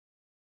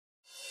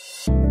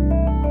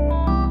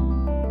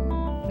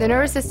The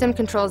nervous system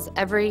controls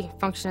every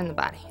function in the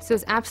body, so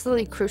it's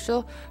absolutely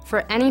crucial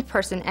for any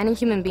person, any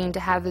human being, to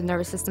have the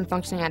nervous system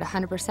functioning at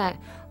 100%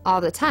 all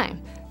the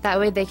time. That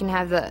way they can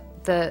have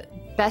the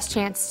best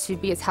chance to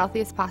be as healthy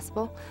as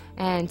possible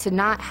and to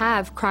not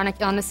have chronic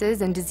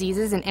illnesses and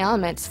diseases and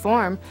ailments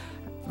form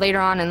later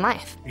on in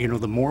life. You know,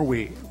 the more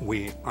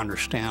we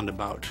understand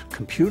about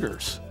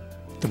computers,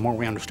 the more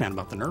we understand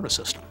about the nervous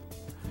system.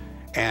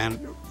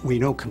 And we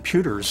know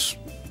computers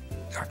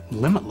are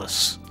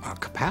limitless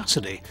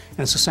capacity, and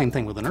it's the same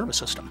thing with the nervous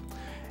system.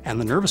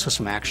 And the nervous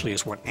system actually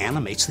is what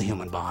animates the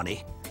human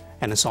body,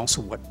 and it's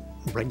also what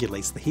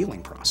regulates the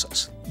healing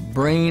process.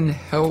 Brain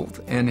health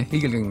and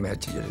healing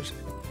messages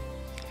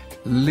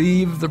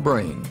leave the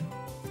brain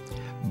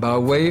by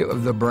way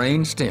of the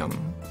brain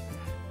stem,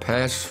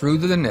 pass through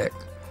the neck,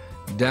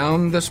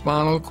 down the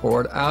spinal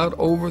cord, out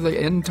over the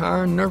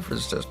entire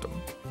nervous system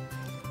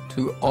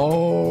to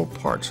all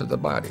parts of the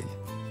body.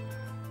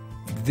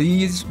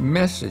 These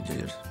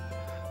messages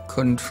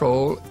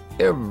control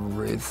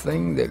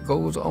everything that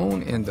goes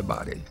on in the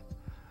body.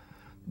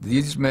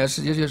 These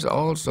messages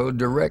also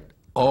direct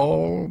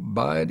all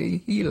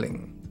body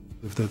healing.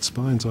 If that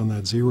spine's on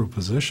that zero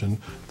position,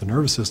 the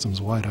nervous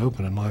system's wide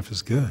open and life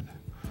is good.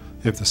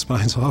 If the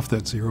spine's off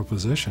that zero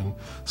position,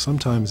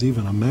 sometimes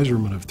even a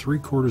measurement of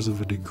 3/4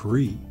 of a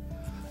degree,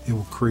 it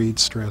will create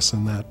stress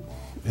in the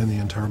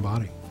entire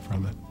body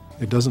from it.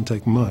 It doesn't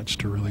take much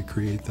to really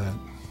create that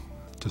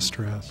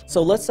distress.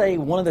 So let's say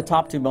one of the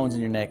top two bones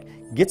in your neck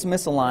gets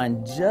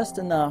misaligned just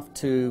enough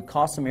to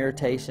cause some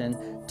irritation,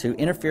 to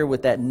interfere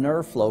with that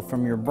nerve flow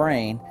from your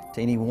brain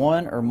to any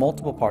one or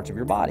multiple parts of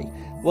your body.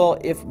 Well,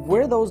 if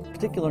where those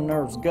particular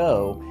nerves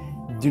go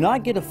do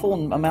not get a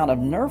full amount of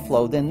nerve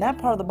flow, then that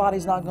part of the body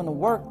is not going to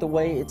work the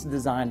way it's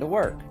designed to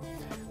work.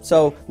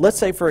 So let's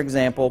say, for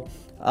example,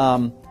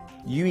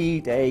 you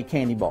eat a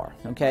candy bar,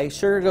 okay?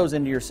 Sugar goes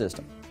into your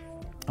system.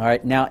 All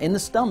right, now in the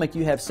stomach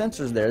you have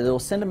sensors there that will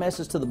send a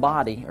message to the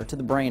body, or to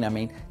the brain, I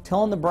mean,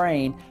 telling the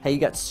brain, hey, we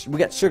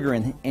got sugar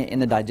in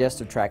the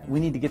digestive tract.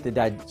 We need to get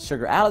the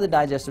sugar out of the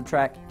digestive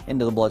tract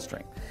into the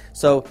bloodstream.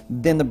 So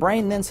then the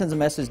brain then sends a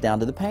message down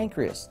to the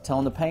pancreas,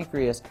 telling the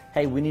pancreas,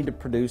 hey, we need to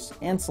produce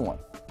insulin.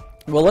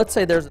 Well, let's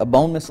say there's a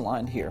bone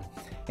misaligned here,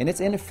 and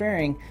it's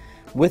interfering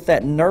with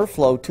that nerve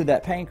flow to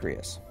that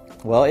pancreas.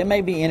 Well, it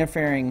may be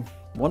interfering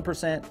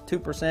 1%,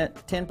 2%,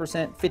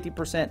 10%,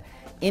 50%,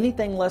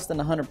 anything less than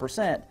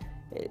 100%,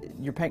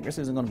 your pancreas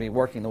isn't going to be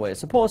working the way it's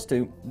supposed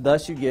to,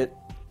 thus you get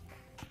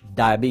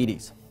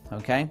diabetes,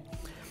 okay?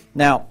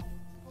 Now,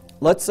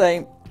 let's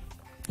say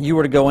you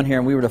were to go in here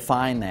and we were to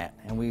find that,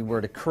 and we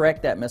were to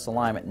correct that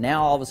misalignment.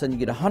 Now all of a sudden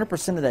you get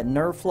 100% of that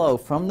nerve flow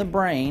from the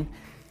brain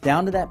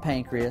down to that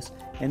pancreas,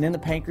 and then the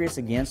pancreas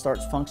again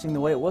starts functioning the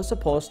way it was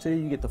supposed to.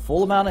 You get the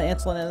full amount of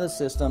insulin in the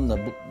system,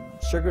 the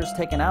sugar is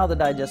taken out of the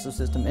digestive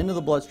system into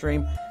the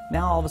bloodstream.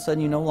 Now all of a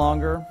sudden you no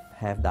longer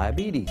have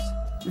diabetes.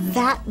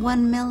 That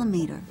 1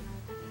 millimeter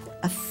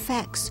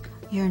affects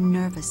your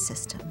nervous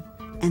system,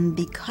 and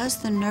because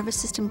the nervous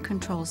system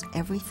controls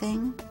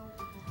everything,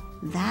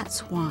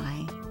 that's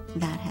why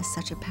that has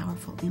such a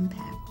powerful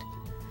impact.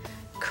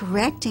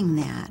 Correcting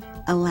that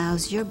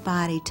allows your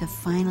body to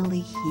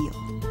finally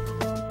heal.